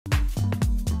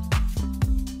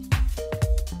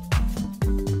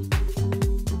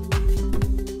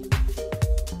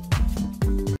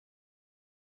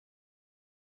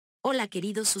Hola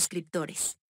queridos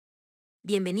suscriptores.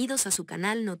 Bienvenidos a su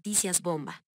canal Noticias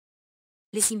Bomba.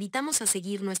 Les invitamos a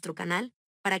seguir nuestro canal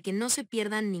para que no se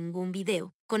pierdan ningún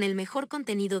video con el mejor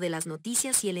contenido de las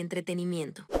noticias y el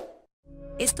entretenimiento.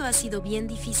 Esto ha sido bien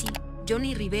difícil,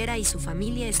 Johnny Rivera y su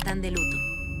familia están de luto.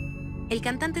 El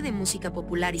cantante de música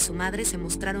popular y su madre se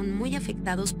mostraron muy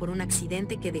afectados por un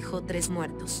accidente que dejó 3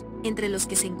 muertos, entre los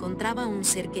que se encontraba un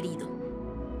ser querido.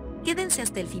 Quédense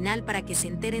hasta el final para que se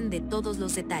enteren de todos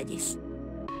los detalles.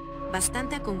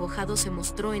 Bastante acongojado se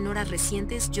mostró en horas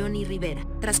recientes Johnny Rivera,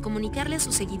 tras comunicarle a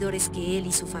sus seguidores que él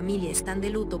y su familia están de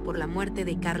luto por la muerte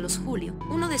de Carlos Julio,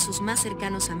 uno de sus más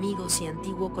cercanos amigos y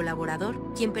antiguo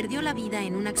colaborador, quien perdió la vida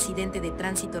en un accidente de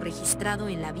tránsito registrado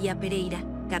en la vía Pereira,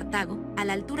 Cartago, a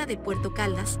la altura de Puerto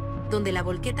Caldas, donde la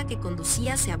volqueta que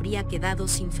conducía se habría quedado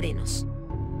sin frenos.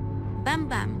 Bam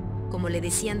Bam, como le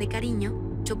decían de cariño,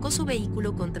 chocó su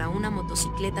vehículo contra una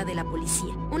motocicleta de la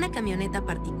policía, una camioneta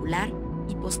particular,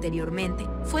 y posteriormente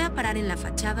fue a parar en la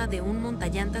fachada de un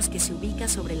montallantas que se ubica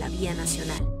sobre la vía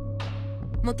nacional.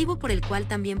 Motivo por el cual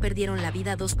también perdieron la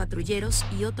vida 2 patrulleros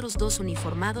y otros 2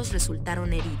 uniformados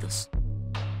resultaron heridos.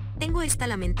 Tengo esta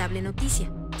lamentable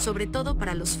noticia, sobre todo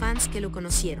para los fans que lo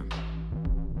conocieron.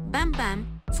 Bam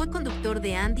Bam fue conductor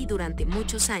de Andy durante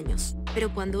muchos años,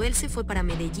 pero cuando él se fue para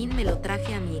Medellín me lo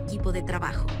traje a mi equipo de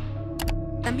trabajo.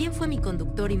 También fue mi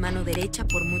conductor y mano derecha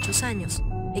por muchos años,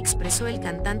 expresó el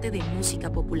cantante de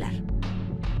música popular.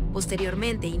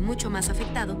 Posteriormente y mucho más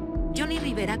afectado, Johnny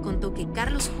Rivera contó que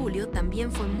Carlos Julio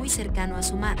también fue muy cercano a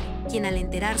su madre, quien al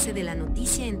enterarse de la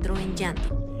noticia entró en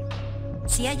llanto.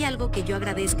 Si hay algo que yo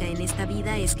agradezca en esta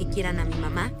vida es que quieran a mi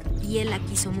mamá, y él la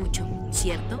quiso mucho,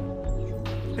 ¿cierto?,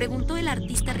 preguntó el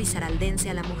artista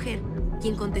risaraldense a la mujer,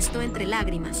 quien contestó entre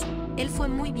lágrimas: él fue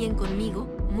muy bien conmigo,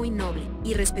 muy noble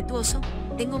y respetuoso,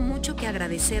 tengo mucho que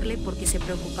agradecerle porque se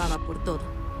preocupaba por todo.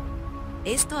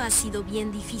 Esto ha sido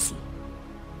bien difícil.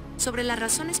 Sobre las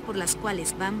razones por las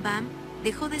cuales Bam Bam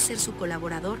dejó de ser su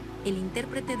colaborador, el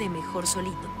intérprete de Mejor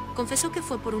Solito confesó que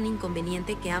fue por un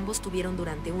inconveniente que ambos tuvieron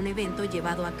durante un evento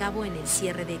llevado a cabo en el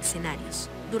cierre de escenarios,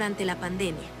 durante la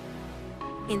pandemia.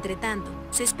 Entretanto,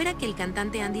 se espera que el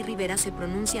cantante Andy Rivera se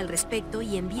pronuncie al respecto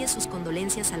y envíe sus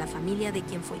condolencias a la familia de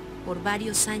quien fue, por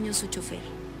varios años, su chofer.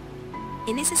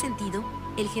 En ese sentido,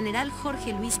 el general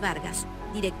Jorge Luis Vargas,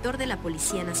 director de la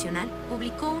Policía Nacional,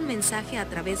 publicó un mensaje a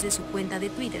través de su cuenta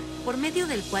de Twitter, por medio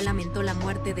del cual lamentó la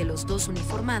muerte de los 2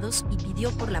 uniformados y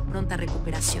pidió por la pronta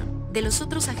recuperación de los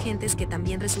otros agentes que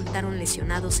también resultaron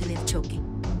lesionados en el choque.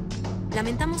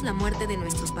 Lamentamos la muerte de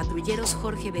nuestros patrulleros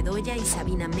Jorge Bedoya y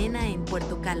Sabina Mena en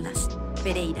Puerto Caldas,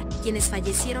 Pereira, quienes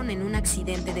fallecieron en un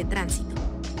accidente de tránsito.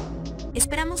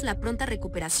 Esperamos la pronta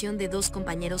recuperación de 2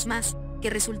 compañeros más, que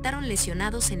resultaron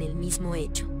lesionados en el mismo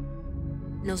hecho.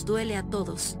 Nos duele a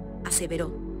todos,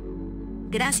 aseveró.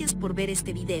 Gracias por ver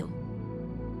este video.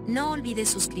 No olvides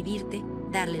suscribirte,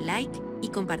 darle like y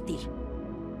compartir.